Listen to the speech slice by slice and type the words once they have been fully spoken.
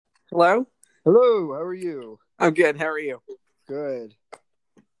Hello? Hello, how are you? I'm good. How are you? Good.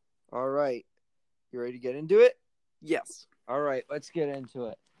 All right. You ready to get into it? Yes. All right, let's get into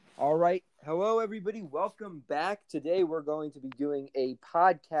it. All right. Hello, everybody. Welcome back. Today, we're going to be doing a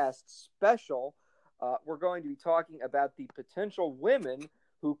podcast special. We're going to be talking about the potential women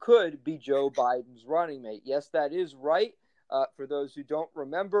who could be Joe Biden's running mate. Yes, that is right. For those who don't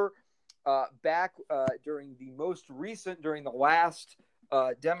remember, back during the last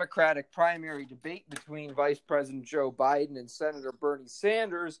Democratic primary debate between Vice President Joe Biden and Senator Bernie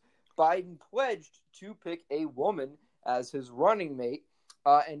Sanders, Biden pledged to pick a woman as his running mate.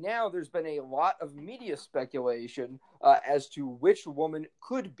 And now there's been a lot of media speculation as to which woman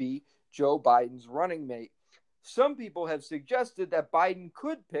could be Joe Biden's running mate. Some people have suggested that Biden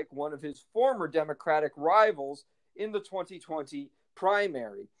could pick one of his former Democratic rivals in the 2020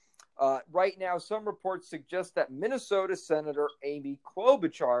 primary. Right now, some reports suggest that Minnesota Senator Amy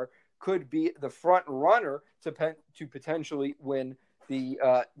Klobuchar could be the front runner to potentially win the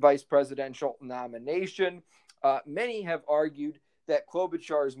vice presidential nomination. Many have argued that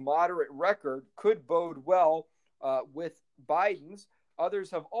Klobuchar's moderate record could bode well with Biden's. Others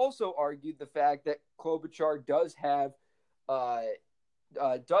have also argued the fact that Klobuchar does have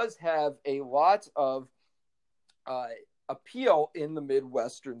a lot of appeal in the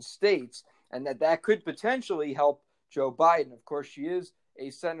Midwestern states, and that could potentially help Joe Biden. Of course, she is a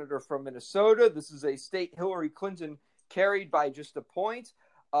senator from Minnesota. This is a state Hillary Clinton carried by just a point.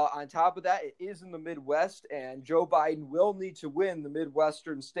 On top of that, it is in the Midwest, and Joe Biden will need to win the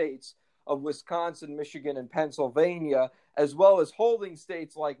Midwestern states of Wisconsin, Michigan, and Pennsylvania, as well as holding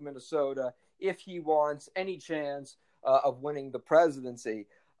states like Minnesota, if he wants any chance of winning the presidency.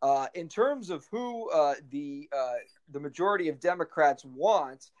 In terms of who the majority of Democrats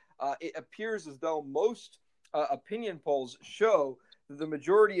want, it appears as though most opinion polls show that the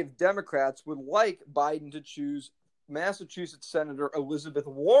majority of Democrats would like Biden to choose Massachusetts Senator Elizabeth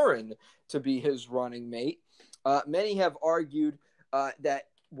Warren to be his running mate. Many have argued that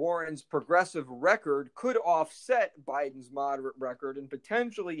Warren's progressive record could offset Biden's moderate record and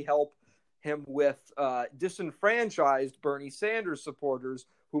potentially help him with disenfranchised Bernie Sanders supporters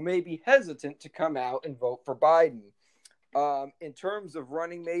who may be hesitant to come out and vote for Biden. In terms of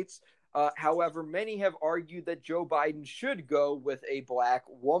running mates, however, many have argued that Joe Biden should go with a black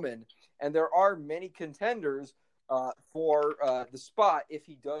woman, and there are many contenders for the spot if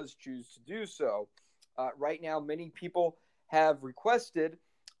he does choose to do so. Right now, many people have requested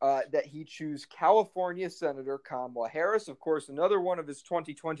that he choose California Senator Kamala Harris, of course, another one of his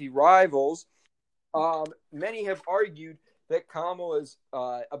 2020 rivals. Many have argued that Kamala's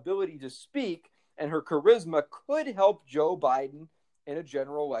ability to speak and her charisma could help Joe Biden in a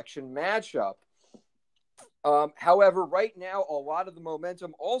general election matchup. However, right now, a lot of the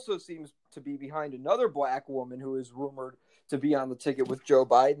momentum also seems to be behind another black woman who is rumored to be on the ticket with Joe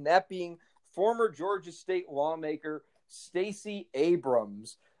Biden, that being former Georgia state lawmaker Stacey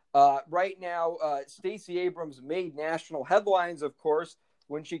Abrams. Right now, Stacey Abrams made national headlines, of course,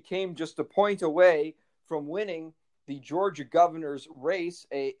 when she came just a point away from winning the Georgia governor's race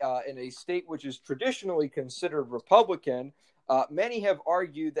in a state which is traditionally considered Republican. Many have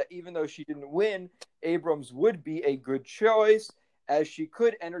argued that even though she didn't win, Abrams would be a good choice, as she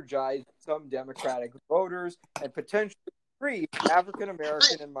could energize some Democratic voters and potentially increase African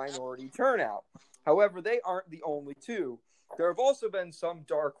American and minority turnout. However, they aren't the only two. There have also been some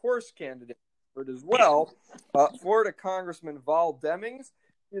dark horse candidates as well. Florida Congressman Val Demings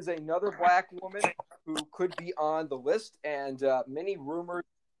is another black woman who could be on the list, and many rumors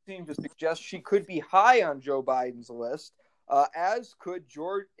seem to suggest she could be high on Joe Biden's list, as could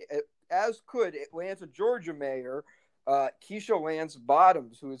Atlanta, Georgia Mayor Keisha Lance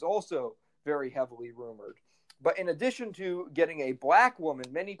Bottoms, who is also very heavily rumored. But in addition to getting a black woman,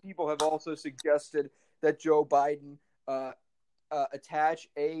 many people have also suggested that Joe Biden attach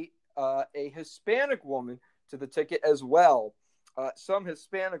a Hispanic woman to the ticket as well. Some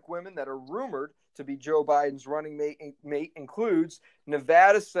Hispanic women that are rumored to be Joe Biden's running mate includes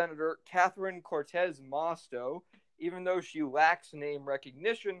Nevada Senator Catherine Cortez Masto. Even though she lacks name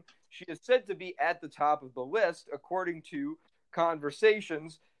recognition, she is said to be at the top of the list, according to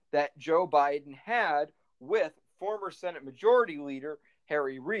conversations that Joe Biden had with former Senate Majority Leader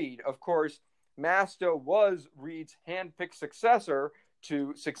Harry Reid. Of course, Masto was Reid's handpicked successor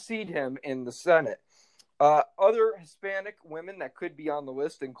to succeed him in the Senate. Other Hispanic women that could be on the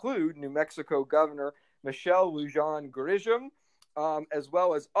list include New Mexico Governor Michelle Lujan Grisham, as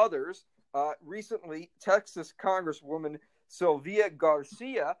well as others. Recently, Texas Congresswoman Sylvia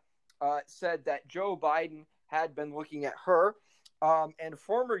Garcia said that Joe Biden had been looking at her. And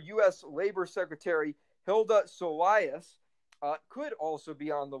former U.S. Labor Secretary Hilda Solis could also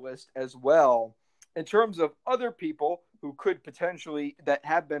be on the list as well. In terms of other people who could potentially, that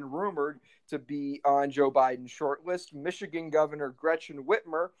have been rumored to be on Joe Biden's short list, Michigan Governor Gretchen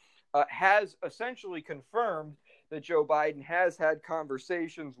Whitmer has essentially confirmed that Joe Biden has had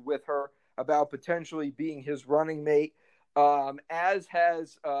conversations with her about potentially being his running mate, as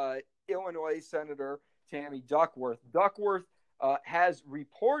has Illinois Senator Tammy Duckworth. Duckworth has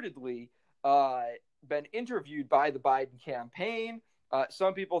reportedly been interviewed by the Biden campaign.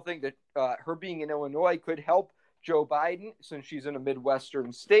 Some people think that her being in Illinois could help Joe Biden since she's in a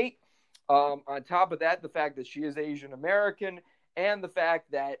Midwestern state. On top of that, the fact that she is Asian American and the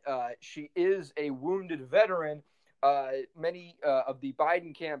fact that she is a wounded veteran, many in the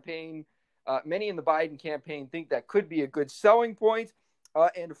Biden campaign think that could be a good selling point.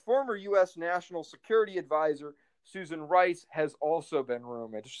 And former U.S. National Security Advisor Susan Rice has also been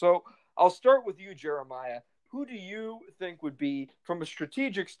rumored. So I'll start with you, Jeremiah. Who do you think would be, from a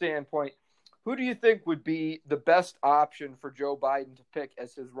strategic standpoint, who do you think would be the best option for Joe Biden to pick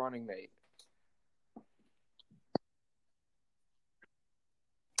as his running mate?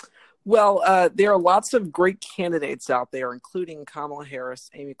 Well, there are lots of great candidates out there, including Kamala Harris,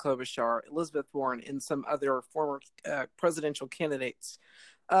 Amy Klobuchar, Elizabeth Warren, and some other former presidential candidates.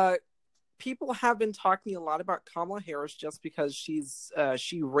 People have been talking a lot about Kamala Harris just because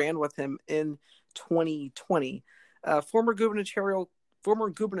she ran with him in 2020. Former gubernatorial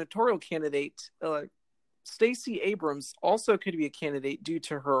candidate Stacey Abrams also could be a candidate due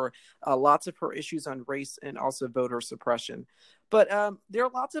to her lots of her issues on race and also voter suppression. But there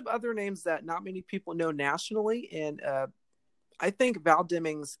are lots of other names that not many people know nationally, and I think Val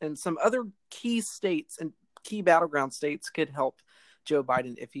Demings and some other key states and key battleground states could help Joe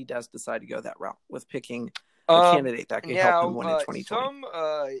Biden if he does decide to go that route with picking a candidate that can help him win in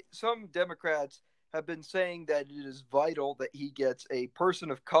 2020. Some Democrats have been saying that it is vital that he gets a person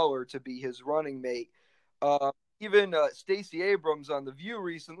of color to be his running mate. Even Stacey Abrams on The View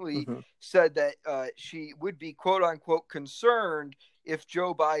recently said that she would be, quote unquote, concerned if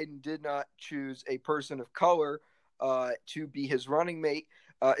Joe Biden did not choose a person of color to be his running mate.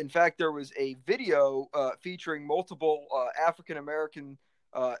 In fact, there was a video featuring multiple African-American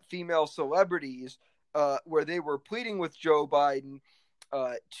female celebrities where they were pleading with Joe Biden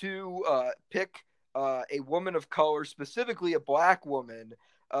to pick a woman of color, specifically a black woman,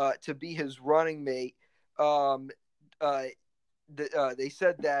 to be his running mate. They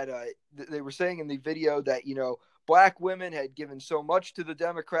said that they were saying in the video that, black women had given so much to the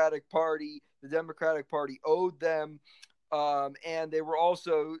Democratic Party owed them. And they were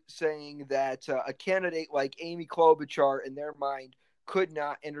also saying that a candidate like Amy Klobuchar, in their mind, could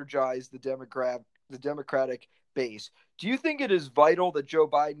not energize the Democratic base. Do you think it is vital that Joe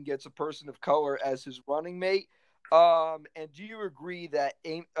Biden gets a person of color as his running mate? And do you agree that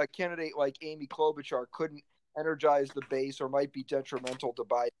a candidate like Amy Klobuchar couldn't energize the base or might be detrimental to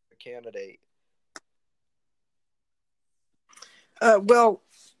Biden as a candidate? Well,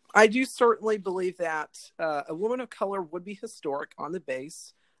 I do certainly believe that a woman of color would be historic on the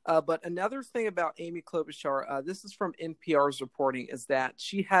base. But another thing about Amy Klobuchar, this is from NPR's reporting, is that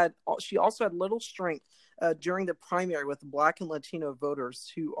she also had little strength during the primary with Black and Latino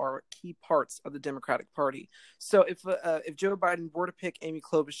voters who are key parts of the Democratic Party. So if Joe Biden were to pick Amy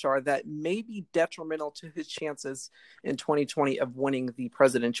Klobuchar, that may be detrimental to his chances in 2020 of winning the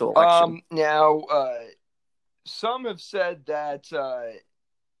presidential election. Now, some have said that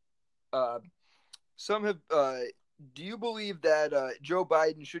do you believe that Joe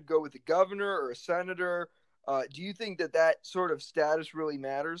Biden should go with a governor or a senator? Do you think that sort of status really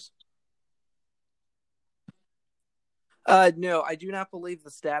matters? No, I do not believe the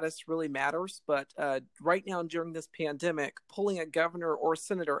status really matters. But right now, during this pandemic, pulling a governor or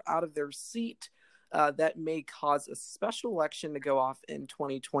senator out of their seat, that may cause a special election to go off in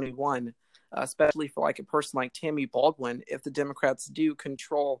 2021, especially for like a person like Tammy Baldwin. If the Democrats do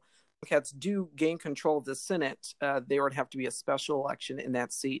gain control of the Senate, there would have to be a special election in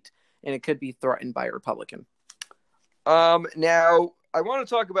that seat, and it could be threatened by a Republican. Now, I want to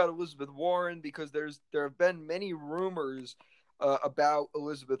talk about Elizabeth Warren because there have been many rumors about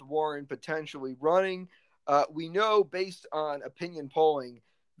Elizabeth Warren potentially running. We know, based on opinion polling,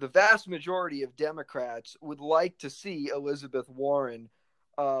 the vast majority of Democrats would like to see Elizabeth Warren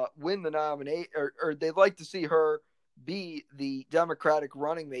win the nomination, or they'd like to see her be the Democratic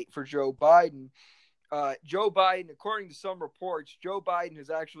running mate for Joe Biden. Joe Biden, according to some reports, Joe Biden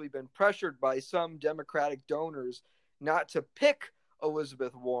has actually been pressured by some Democratic donors not to pick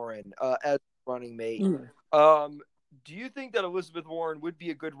Elizabeth Warren as running mate. do you think that Elizabeth Warren would be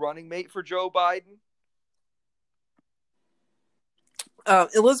a good running mate for Joe Biden?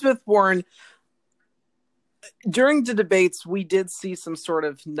 Elizabeth Warren, during the debates, we did see some sort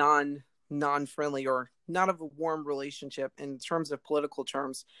of non-friendly or not of a warm relationship in terms of political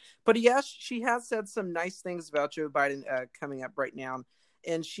terms. But yes, she has said some nice things about Joe Biden coming up right now.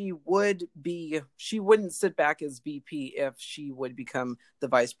 And she wouldn't sit back as VP if she would become the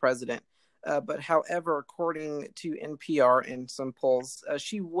vice president. But however, according to NPR and some polls,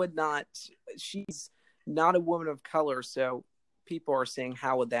 she's not a woman of color. So people are saying,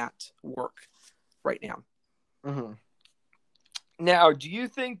 how would that work right now? Mm-hmm. Now,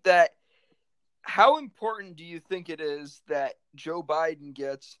 how important do you think it is that Joe Biden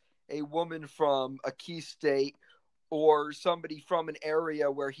gets a woman from a key state or somebody from an area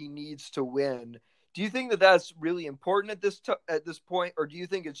where he needs to win? Do you think that that's really important at this point, or do you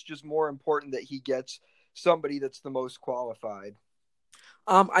think it's just more important that he gets somebody that's the most qualified?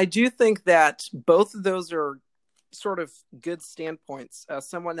 I do think that both of those are sort of good standpoints.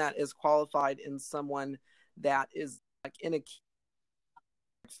 Someone that is qualified and someone that is like in a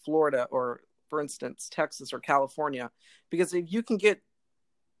Florida or, for instance, Texas or California, because if you can get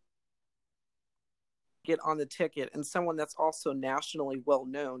on the ticket and someone that's also nationally well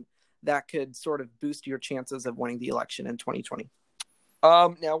known, that could sort of boost your chances of winning the election in 2020.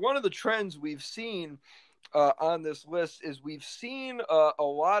 Now, one of the trends we've seen on this list is we've seen a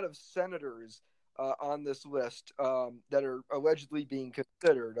lot of senators on this list that are allegedly being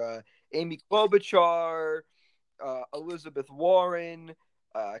considered. Amy Klobuchar, Elizabeth Warren,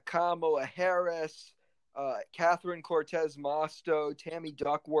 Kamala Harris, Catherine Cortez Masto, Tammy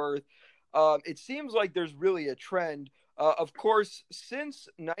Duckworth. It seems like there's really a trend. Of course, since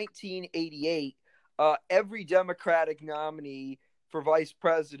 1988, every Democratic nominee for vice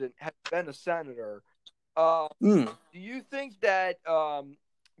president has been a senator. Do you think that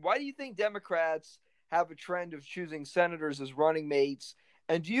why do you think Democrats have a trend of choosing senators as running mates?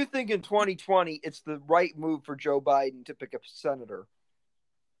 And do you think in 2020 it's the right move for Joe Biden to pick a senator?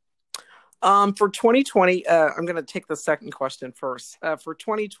 For 2020, I'm going to take the second question first. For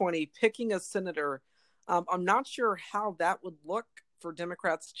 2020, picking a senator, I'm not sure how that would look for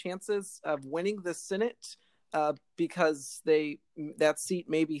Democrats' chances of winning the Senate because that seat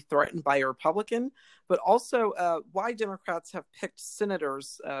may be threatened by a Republican, but also why Democrats have picked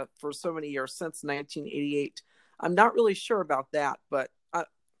senators for so many years since 1988. I'm not really sure about that, but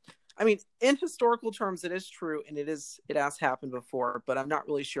I mean, in historical terms, it is true, and it has happened before, but I'm not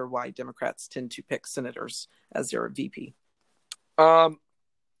really sure why Democrats tend to pick senators as their VP. Now,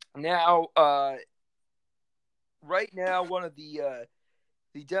 right now, one of the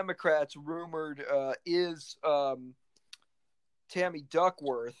Democrats rumored is Tammy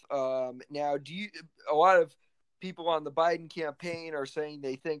Duckworth. Now, a lot of people on the Biden campaign are saying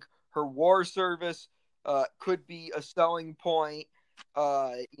they think her war service could be a selling point.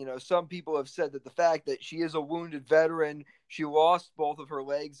 Some people have said that the fact that she is a wounded veteran, she lost both of her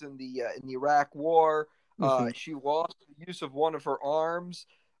legs in the Iraq War. She lost the use of one of her arms.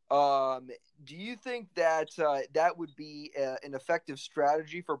 Do you think that that would be an effective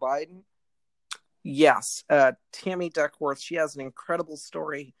strategy for Biden? Yes. Tammy Duckworth, she has an incredible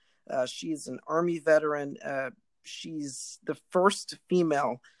story. She's an Army veteran. She's the first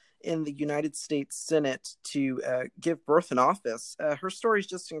female in the United States Senate to give birth in office. Her story is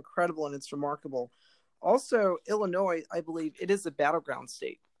just incredible and it's remarkable. Also, Illinois, I believe it is a battleground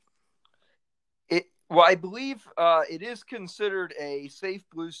state. Well, I believe it is considered a safe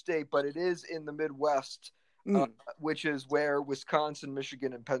blue state, but it is in the Midwest, which is where Wisconsin,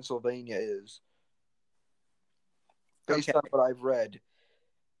 Michigan, and Pennsylvania is, based on what I've read.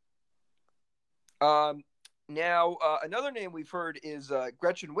 Now, another name we've heard is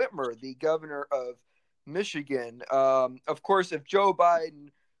Gretchen Whitmer, the governor of Michigan. Of course, if Joe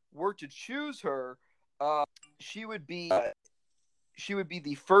Biden were to choose her, she would be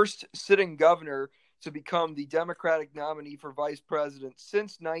the first sitting governor to become the Democratic nominee for vice president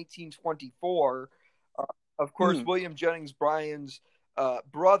since 1924. Of course, William Jennings Bryan's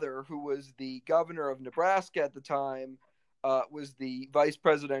brother, who was the governor of Nebraska at the time, was the vice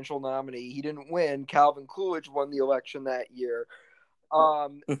presidential nominee. He didn't win. Calvin Coolidge won the election that year. Why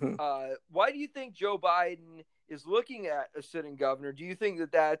do you think Joe Biden is looking at a sitting governor? Do you think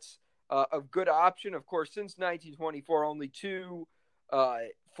that that's a good option? Of course, since 1924, only two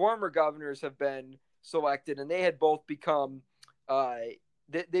former governors have been selected, and they had both become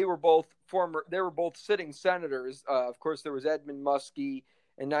they were both sitting senators. Of course, there was Edmund Muskie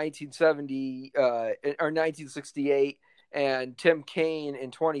in 1970 or 1968, and Tim Kaine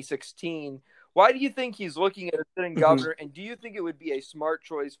in 2016. Why do you think he's looking at a sitting Mm-hmm. governor, and do you think it would be a smart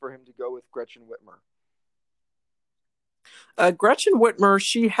choice for him to go with Gretchen Whitmer? Gretchen Whitmer,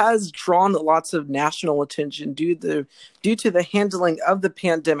 she has drawn lots of national attention due to the handling of the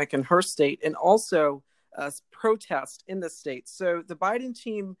pandemic in her state, and also protest in the state. So the Biden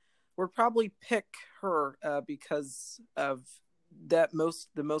team would probably pick her because of the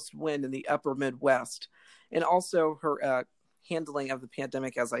most win in the Upper Midwest, and also her handling of the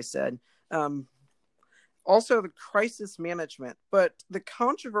pandemic, as I said. Also the crisis management, but the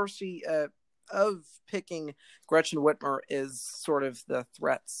controversy of picking Gretchen Whitmer is sort of the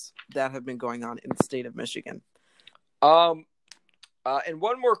threats that have been going on in the state of Michigan. And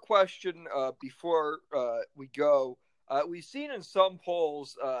one more question before we go. We've seen in some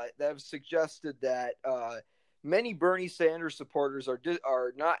polls that have suggested that many Bernie Sanders supporters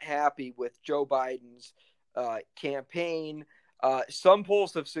are not happy with Joe Biden's campaign. Some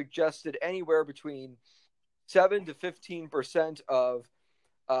polls have suggested anywhere between 7 to 15% of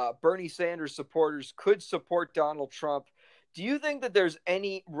Bernie Sanders supporters could support Donald Trump. Do you think that there's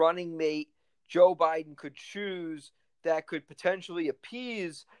any running mate Joe Biden could choose that could potentially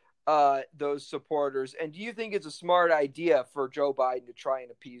appease those supporters? And do you think it's a smart idea for Joe Biden to try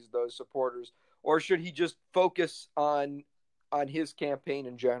and appease those supporters, or should he just focus on his campaign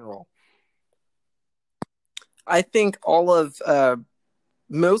in general? I think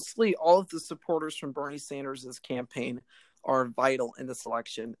mostly all of the supporters from Bernie Sanders' campaign are vital in this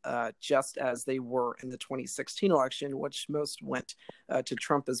election, just as they were in the 2016 election, which most went to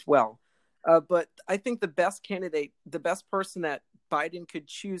Trump as well. But I think the best person that Biden could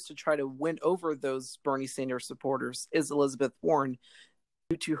choose to try to win over those Bernie Sanders supporters is Elizabeth Warren,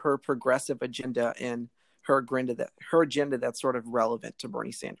 due to her progressive agenda and her agenda that's sort of relevant to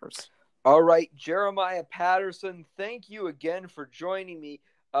Bernie Sanders. All right, Jeremiah Patterson, thank you again for joining me.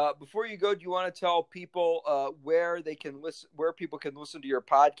 Before you go, do you want to tell people where people can listen to your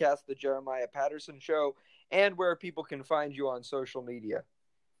podcast, The Jeremiah Patterson Show, and where people can find you on social media?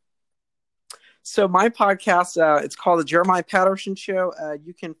 So my podcast, it's called The Jeremiah Patterson Show.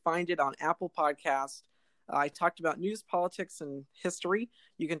 You can find it on Apple Podcasts. I talked about news, politics, and history.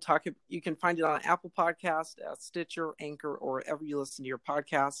 You can find it on Apple Podcast, Stitcher, Anchor, or wherever you listen to your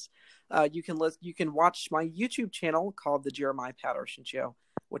podcasts. You can watch my YouTube channel called The Jeremiah Patterson Show,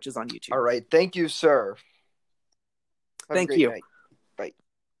 which is on YouTube. All right. Thank you, sir. Thank you. Night. Bye.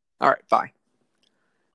 All right. Bye.